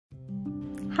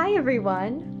Hi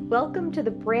everyone! Welcome to the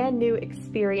brand new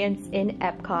experience in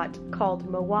EPCOT called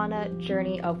Moana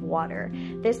Journey of Water.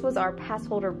 This was our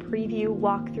Passholder preview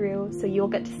walkthrough, so you'll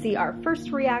get to see our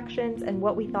first reactions and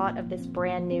what we thought of this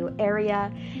brand new area.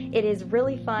 It is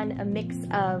really fun, a mix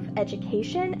of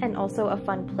education and also a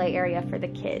fun play area for the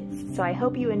kids. So I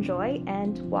hope you enjoy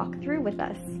and walk through with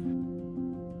us.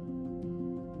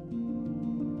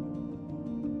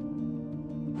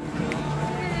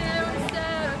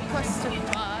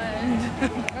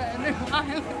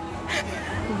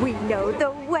 We know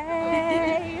the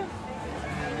way.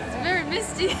 It's very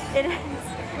misty. It is.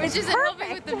 Which isn't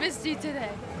helping with the misty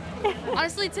today.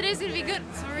 Honestly, today's gonna be good,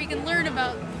 so we can learn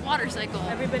about the water cycle.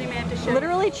 Everybody may have to show.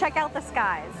 Literally check out the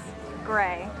skies.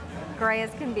 Gray. Gray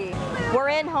as can be. We're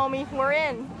in, homie. We're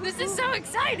in. This is so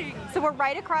exciting. So we're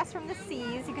right across from the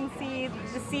seas. You can see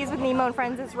the Seas with Nemo and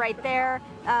Friends is right there.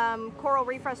 Coral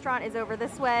Reef Restaurant is over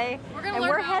this way.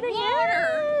 We're heading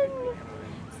in.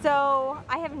 So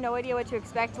I have no idea what to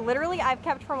expect. Literally, I've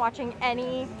kept from watching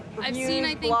any reviews, I've seen,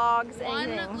 I think, vlogs, one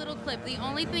anything. little clip. The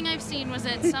only thing I've seen was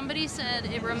that somebody said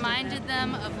it reminded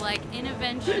them of like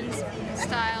Interventions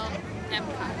style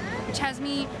EPCOT, which has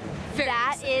me very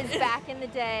excited. Is back in the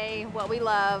day what we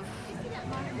love.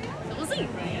 So we'll see.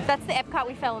 That's the EPCOT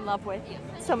we fell in love with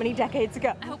so many decades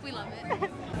ago. I hope we love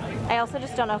it. I also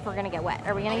just don't know if we're gonna get wet.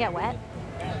 Are we gonna get wet?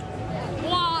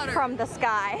 Water! From the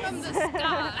sky. From the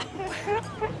sky.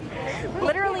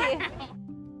 Literally.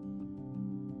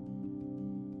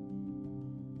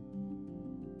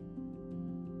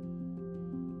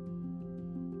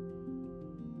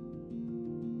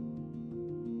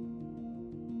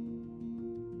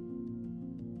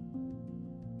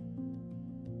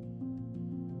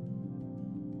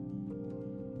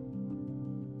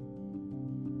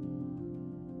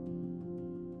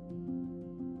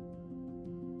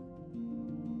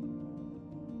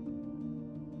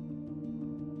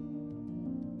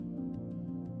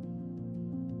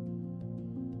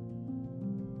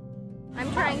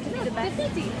 I'm trying to be the best.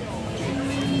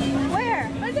 Where?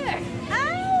 Right there.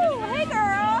 Oh, hey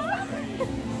girl.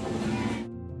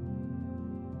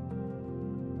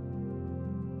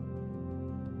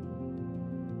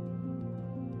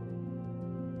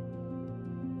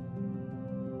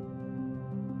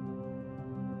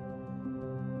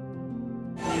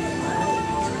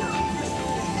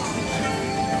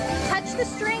 Touch the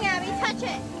string, Abby, touch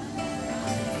it.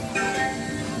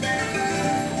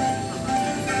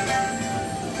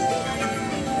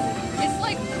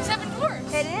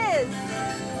 It is.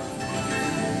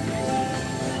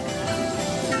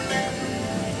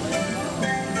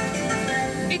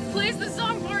 It plays the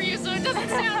song for you so it doesn't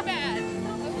sound bad. I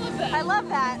love that. I love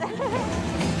that.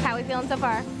 How are we feeling so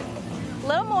far? A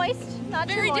little moist, not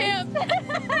very too moist.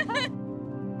 damp.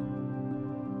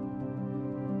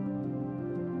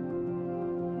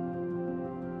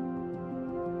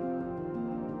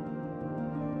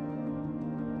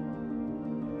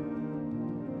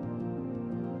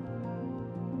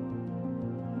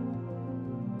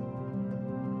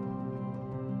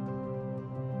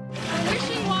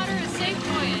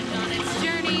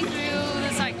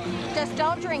 Just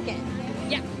don't drink it.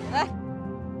 Yeah.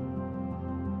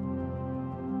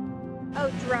 Oh,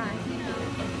 dry.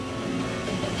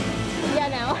 Yeah,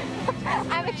 no.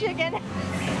 I'm a chicken.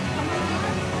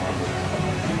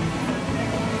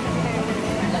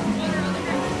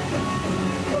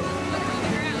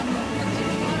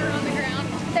 Water on the ground.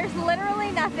 There's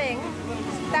literally nothing.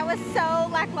 That was so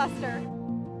lackluster.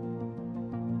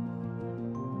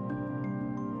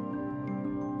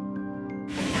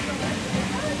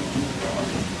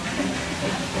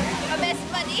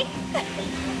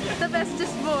 The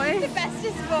bestest boy. The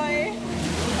bestest boy.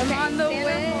 I'm on the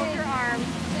way. Hold your arm.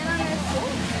 Stand on this.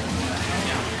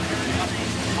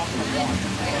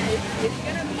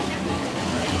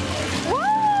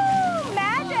 Woo!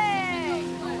 Magic!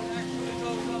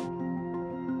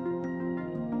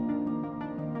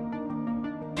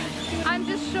 I'm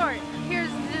just short.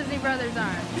 Here's Disney Brothers'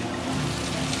 arm.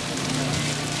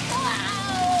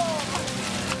 Wow!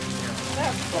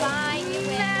 Flying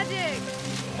magic!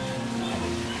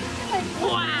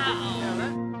 Wow!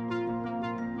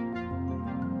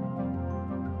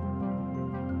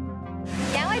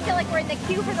 Now I feel like we're in the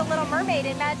queue for the Little Mermaid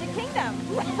in Magic Kingdom.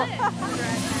 Hold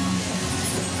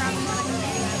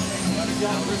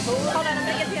on, I'm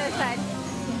gonna get to the other side.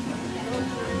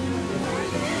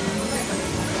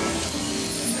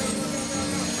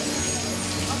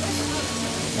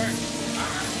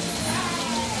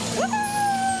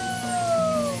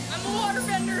 I'm a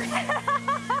waterbender!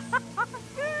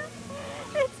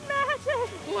 It's magic!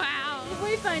 Wow!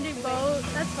 Wayfinding boat,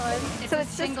 that's fun. So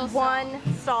it's just one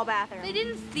stall bathroom. They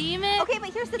didn't theme it. Okay,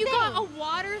 but here's the thing. You got a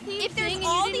water themed thing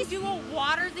and you didn't do a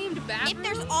water themed bathroom? If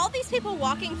there's all these people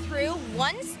walking through,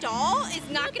 one stall is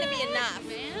not going to be enough.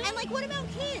 Man? And like, what about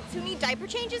kids who need diaper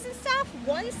changes and stuff?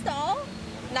 One stall,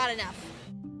 not enough.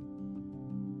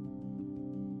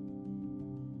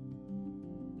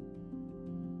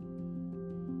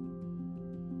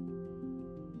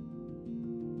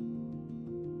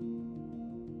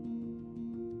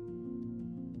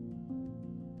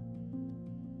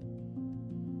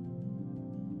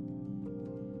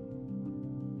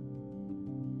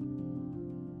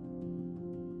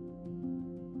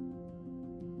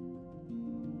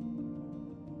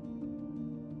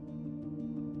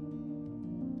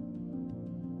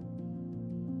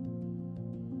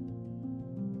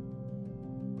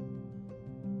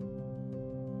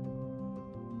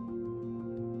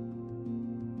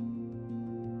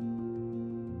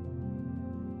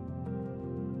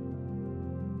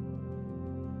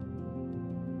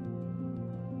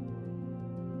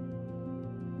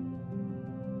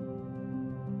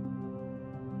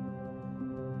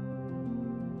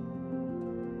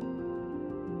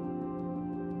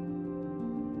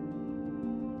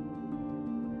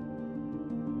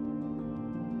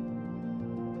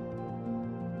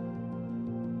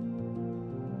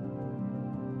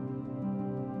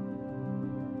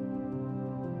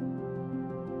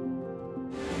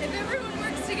 If everyone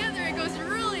works together, it goes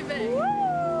really big.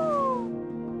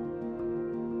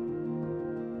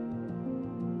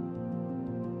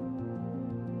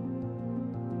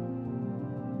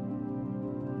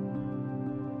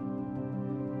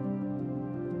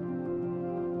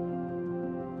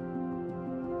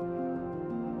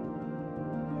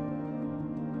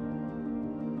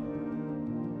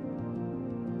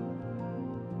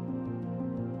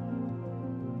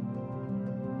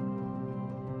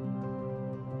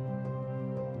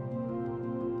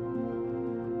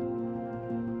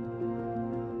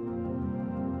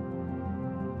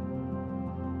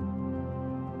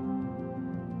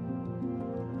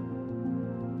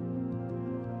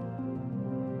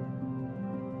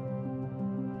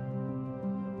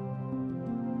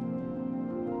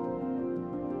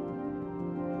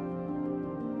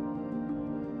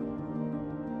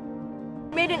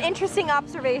 Made an interesting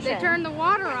observation. They turned the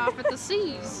water off at the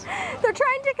seas. They're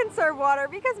trying to conserve water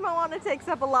because Moana takes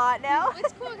up a lot now.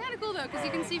 It's cool, kind of cool though, because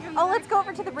you can see from the let's go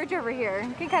over to the bridge over here.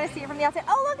 You can kind of see it from the outside.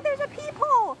 Oh, look, there's a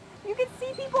peephole. You can see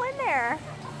people in there.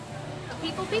 A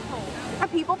people. A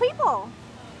people.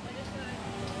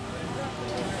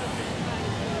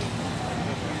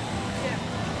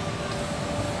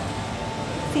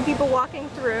 See people walking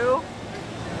through.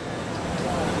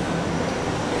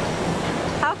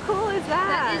 How cool is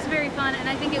that? That is very fun, and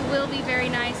I think it will be very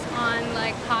nice on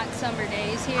like hot summer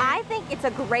days here. I think it's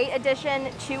a great addition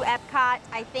to EPCOT.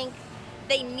 I think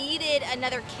they needed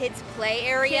another kids play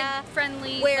area,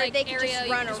 friendly, where like, they could area just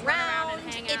run around.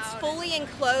 and hang It's out. fully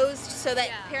enclosed so that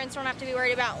parents don't have to be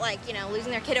worried about, like, you know,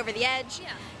 losing their kid over the edge. Yeah.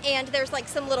 And there's like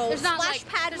some little splash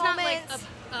pad there's moments. Not like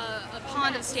a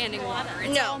pond of standing water.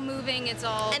 It's all moving. It's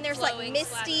all and there's flowing, like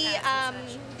misty. splash pads and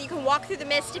such. You can walk through the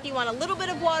mist if you want a little bit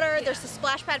of water. Yeah. There's a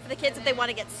splash pad for the kids if they want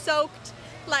to get soaked.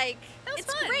 Like,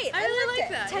 it's fun. great. I really loved like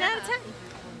it. that. 10 out of 10.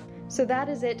 So that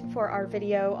is it for our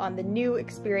video on the new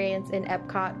experience in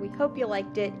EPCOT. We hope you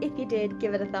liked it. If you did,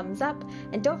 give it a thumbs up.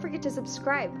 And don't forget to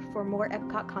subscribe for more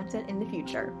EPCOT content in the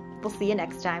future. We'll see you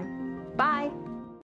next time. Bye!